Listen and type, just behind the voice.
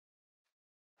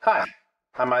Hi,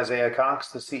 I'm Isaiah Cox,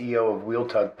 the CEO of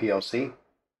WheelTug plc,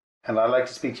 and I'd like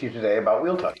to speak to you today about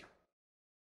WheelTug.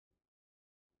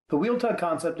 The WheelTug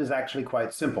concept is actually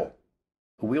quite simple.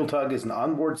 A WheelTug is an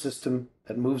onboard system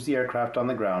that moves the aircraft on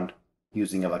the ground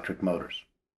using electric motors.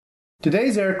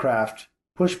 Today's aircraft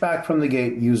push back from the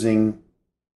gate using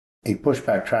a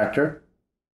pushback tractor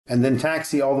and then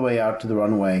taxi all the way out to the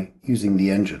runway using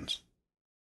the engines.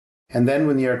 And then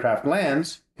when the aircraft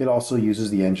lands, it also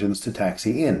uses the engines to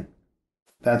taxi in.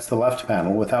 That's the left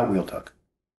panel without WheelTug.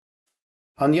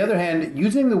 On the other hand,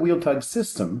 using the WheelTug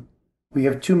system, we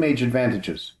have two major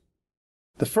advantages.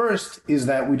 The first is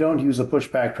that we don't use a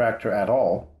pushback tractor at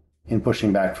all in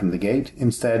pushing back from the gate.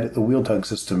 Instead, the WheelTug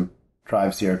system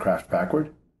drives the aircraft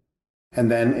backward, and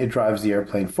then it drives the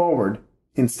airplane forward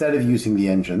instead of using the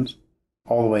engines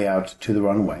all the way out to the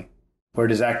runway, where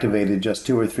it is activated just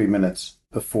 2 or 3 minutes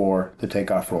before the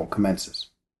takeoff roll commences.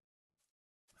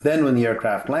 Then when the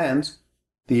aircraft lands,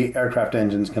 the aircraft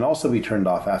engines can also be turned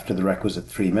off after the requisite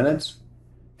 3 minutes,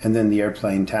 and then the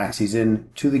airplane taxis in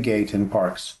to the gate and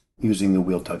parks using the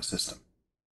WheelTug system.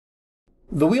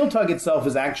 The WheelTug itself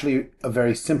is actually a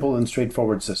very simple and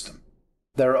straightforward system.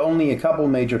 There are only a couple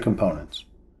major components.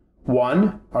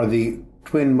 One are the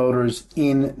twin motors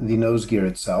in the nose gear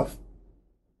itself.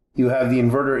 You have the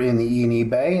inverter in the E&E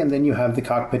bay, and then you have the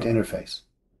cockpit interface.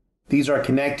 These are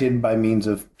connected by means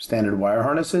of standard wire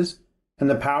harnesses, and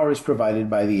the power is provided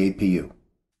by the APU.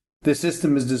 This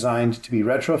system is designed to be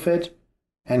retrofit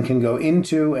and can go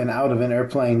into and out of an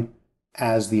airplane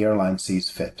as the airline sees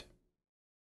fit.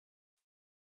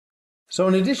 So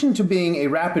in addition to being a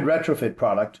rapid retrofit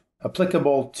product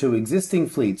applicable to existing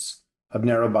fleets of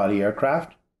narrow-body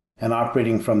aircraft and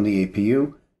operating from the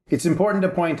APU, it's important to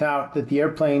point out that the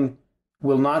airplane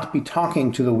will not be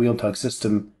talking to the WheelTug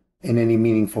system in any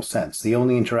meaningful sense. The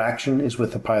only interaction is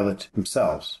with the pilot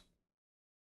themselves.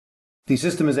 The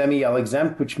system is MEL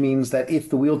exempt, which means that if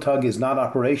the WheelTug is not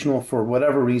operational for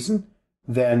whatever reason,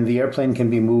 then the airplane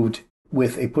can be moved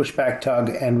with a pushback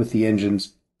tug and with the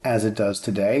engines as it does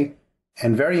today.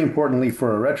 And very importantly,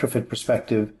 for a retrofit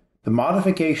perspective, the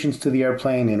modifications to the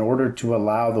airplane in order to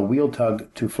allow the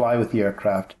WheelTug to fly with the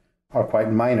aircraft are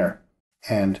quite minor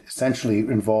and essentially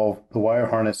involve the wire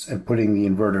harness and putting the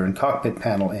inverter and cockpit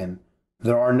panel in.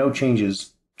 There are no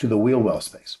changes to the wheel well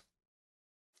space.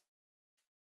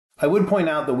 I would point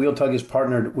out that WheelTug is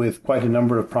partnered with quite a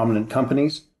number of prominent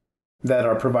companies that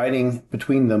are providing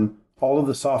between them all of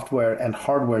the software and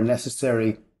hardware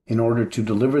necessary in order to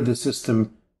deliver the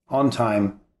system on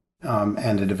time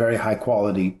and at a very high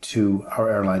quality to our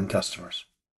airline customers.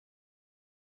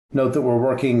 Note that we're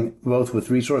working both with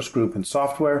Resource Group and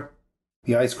software,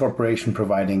 the ICE Corporation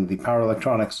providing the power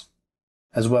electronics,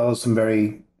 as well as some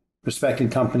very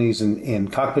respected companies in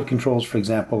cockpit controls, for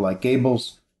example, like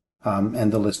Gables,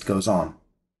 and the list goes on.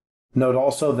 Note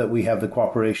also that we have the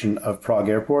cooperation of Prague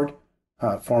Airport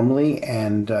formally,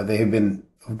 and they have been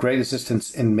of great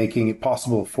assistance in making it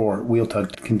possible for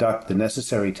WheelTug to conduct the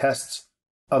necessary tests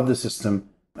of the system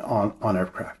on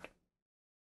aircraft.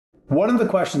 One of the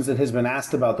questions that has been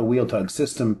asked about the WheelTug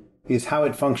system is how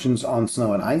it functions on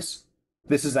snow and ice.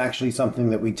 This is actually something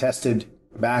that we tested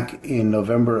back in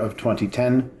November of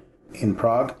 2010 in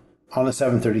Prague on a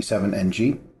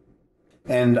 737NG.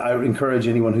 And I encourage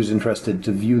anyone who's interested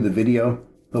to view the video.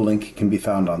 The link can be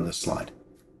found on this slide.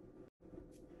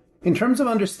 In terms of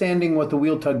understanding what the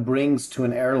WheelTug brings to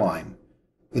an airline,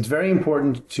 it's very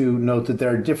important to note that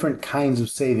there are different kinds of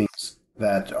savings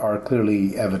that are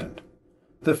clearly evident.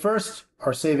 The first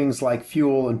are savings like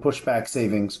fuel and pushback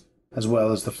savings, as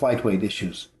well as the flight weight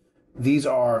issues. These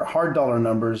are hard dollar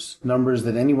numbers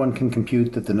that anyone can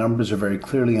compute, that the numbers are very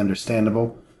clearly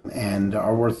understandable and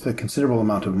are worth a considerable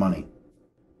amount of money.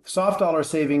 Soft dollar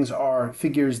savings are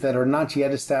figures that are not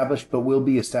yet established, but will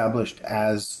be established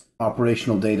as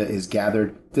operational data is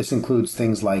gathered. This includes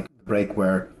things like brake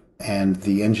wear and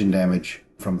the engine damage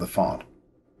from the fog.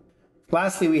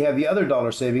 Lastly, we have the other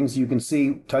dollar savings. You can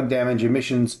see tug damage,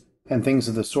 emissions, and things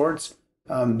of the sorts.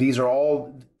 These are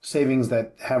all savings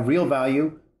that have real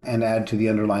value and add to the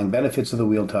underlying benefits of the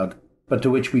WheelTug, but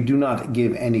to which we do not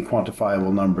give any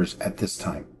quantifiable numbers at this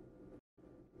time.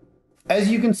 As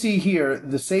you can see here,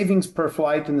 the savings per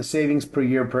flight and the savings per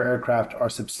year per aircraft are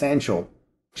substantial,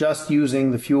 just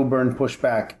using the fuel burn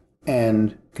pushback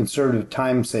and conservative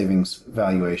time savings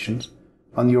valuations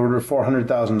on the order of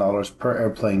 $400,000 per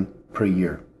airplane per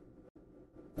year.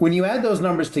 When you add those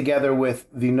numbers together with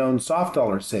the known soft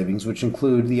dollar savings, which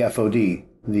include the FOD,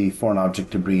 the foreign object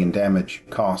debris and damage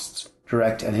costs,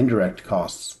 direct and indirect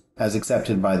costs, as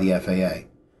accepted by the FAA,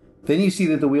 then you see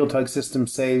that the WheelTug system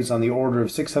saves on the order of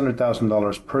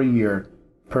 $600,000 per year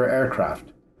per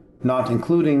aircraft. not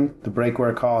including the brake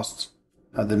wear costs,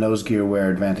 the nose gear wear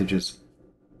advantages,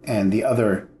 and the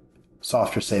other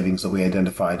software savings that we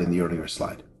identified in the earlier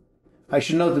slide. I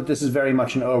should note that this is very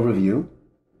much an overview,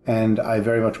 and I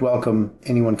very much welcome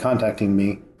anyone contacting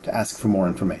me to ask for more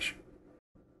information.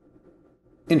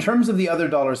 In terms of the other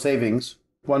dollar savings,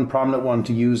 one prominent one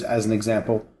to use as an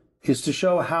example is to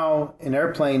show how an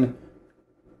airplane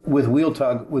with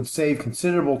WheelTug would save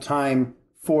considerable time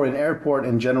for an airport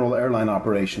and general airline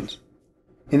operations.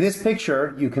 In this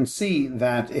picture, you can see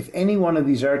that if any one of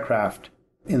these aircraft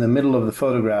in the middle of the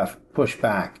photograph push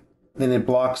back, then it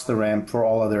blocks the ramp for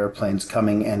all other airplanes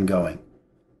coming and going.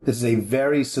 This is a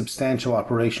very substantial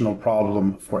operational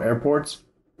problem for airports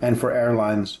and for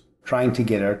airlines trying to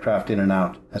get aircraft in and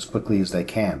out as quickly as they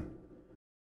can.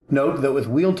 Note that with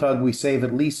WheelTug, we save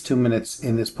at least 2 minutes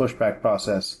in this pushback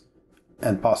process,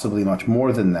 and possibly much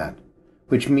more than that,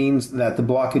 which means that the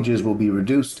blockages will be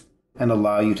reduced and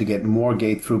allow you to get more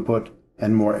gate throughput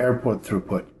and more airport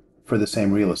throughput for the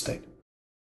same real estate.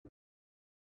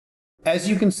 As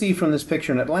you can see from this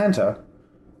picture in Atlanta,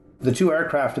 the two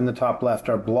aircraft in the top left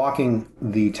are blocking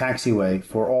the taxiway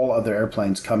for all other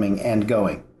airplanes coming and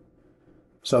going.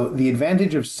 So the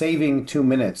advantage of saving 2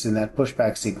 minutes in that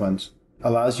pushback sequence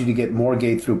allows you to get more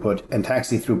gate throughput and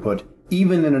taxi throughput,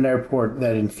 even in an airport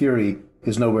that in theory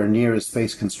is nowhere near as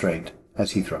space constrained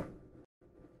as Heathrow.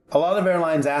 A lot of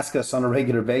airlines ask us on a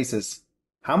regular basis,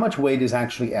 how much weight is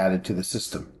actually added to the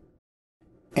system?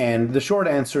 And the short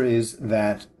answer is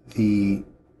that the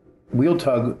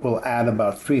WheelTug will add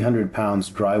about 300 pounds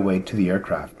dry weight to the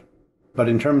aircraft. But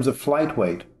in terms of flight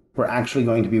weight, we're actually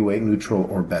going to be weight neutral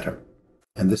or better.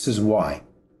 And this is why.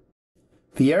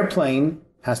 The airplane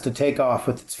has to take off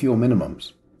with its fuel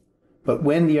minimums. But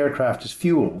when the aircraft is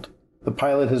fueled, the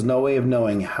pilot has no way of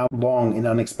knowing how long an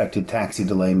unexpected taxi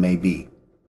delay may be.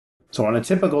 So on a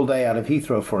typical day out of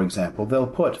Heathrow, for example, they'll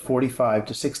put 45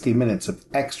 to 60 minutes of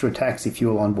extra taxi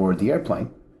fuel on board the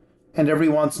airplane. And every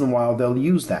once in a while they'll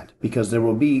use that because there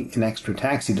will be an extra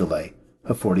taxi delay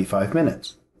of 45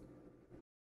 minutes.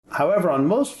 However, on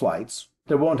most flights,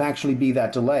 there won't actually be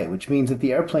that delay, which means that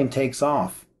the airplane takes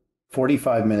off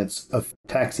 45 minutes of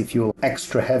taxi fuel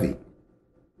extra heavy.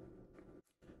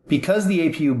 Because the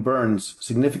APU burns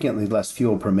significantly less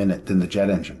fuel per minute than the jet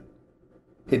engine,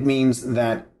 it means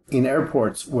that in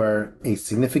airports where a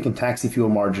significant taxi fuel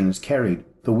margin is carried,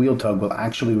 the WheelTug will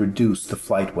actually reduce the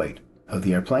flight weight of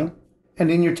the airplane.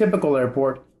 And in your typical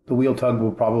airport, the WheelTug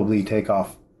will probably take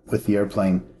off with the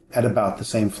airplane at about the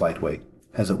same flight weight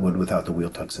as it would without the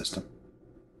WheelTug system.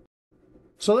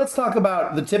 So let's talk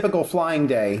about the typical flying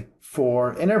day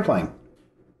for an airplane.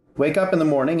 Wake up in the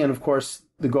morning, and of course,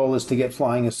 the goal is to get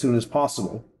flying as soon as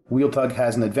possible. WheelTug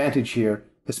has an advantage here,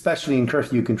 especially in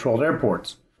curfew-controlled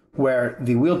airports, where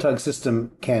the WheelTug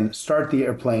system can start the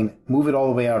airplane, move it all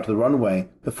the way out to the runway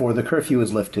before the curfew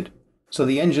is lifted. So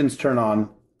the engines turn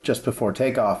on just before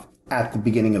takeoff at the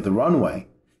beginning of the runway,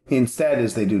 instead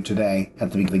as they do today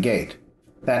at the gate.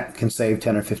 That can save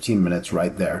 10 or 15 minutes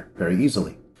right there very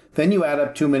easily. Then you add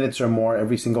up 2 minutes or more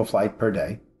every single flight per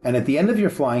day. And at the end of your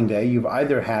flying day, you've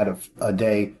either had a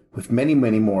day with many,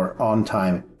 many more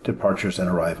on-time departures and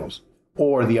arrivals,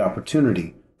 or the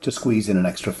opportunity to squeeze in an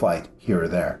extra flight here or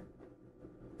there.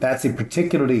 That's a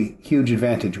particularly huge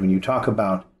advantage when you talk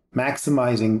about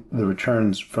maximizing the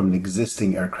returns from an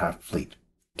existing aircraft fleet.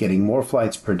 Getting more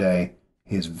flights per day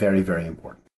is very, very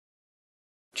important.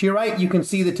 To your right, you can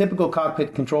see the typical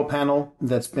cockpit control panel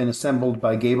that's been assembled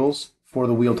by Gables for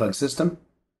the WheelTug system.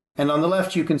 And on the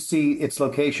left, you can see its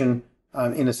location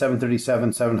in a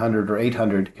 737, 700, or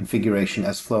 800 configuration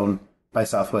as flown by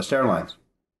Southwest Airlines.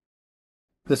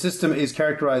 The system is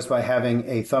characterized by having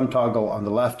a thumb toggle on the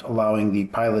left, allowing the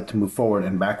pilot to move forward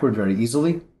and backward very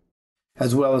easily,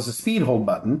 as well as a speed hold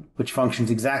button, which functions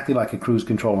exactly like a cruise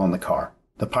control on the car.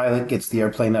 The pilot gets the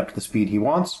airplane up to the speed he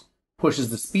wants, pushes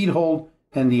the speed hold,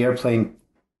 and the airplane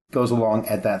goes along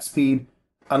at that speed,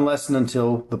 unless and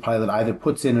until the pilot either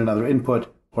puts in another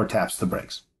input or taps the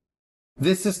brakes.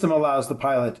 This system allows the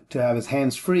pilot to have his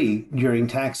hands free during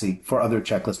taxi for other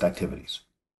checklist activities.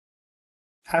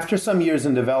 After some years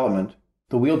in development,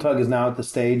 the WheelTug is now at the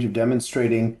stage of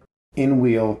demonstrating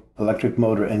in-wheel electric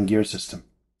motor and gear system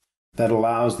that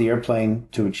allows the airplane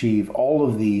to achieve all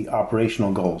of the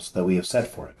operational goals that we have set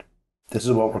for it. This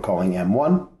is what we're calling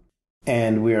M1,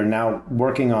 and we are now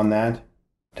working on that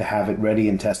to have it ready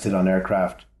and tested on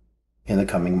aircraft in the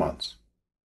coming months.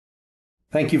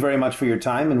 Thank you very much for your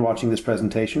time in watching this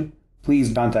presentation.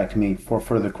 Please contact me for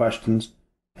further questions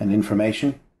and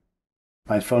information.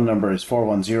 My phone number is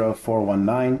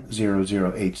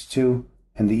 410-419-0082,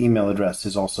 and the email address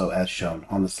is also as shown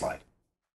on the slide.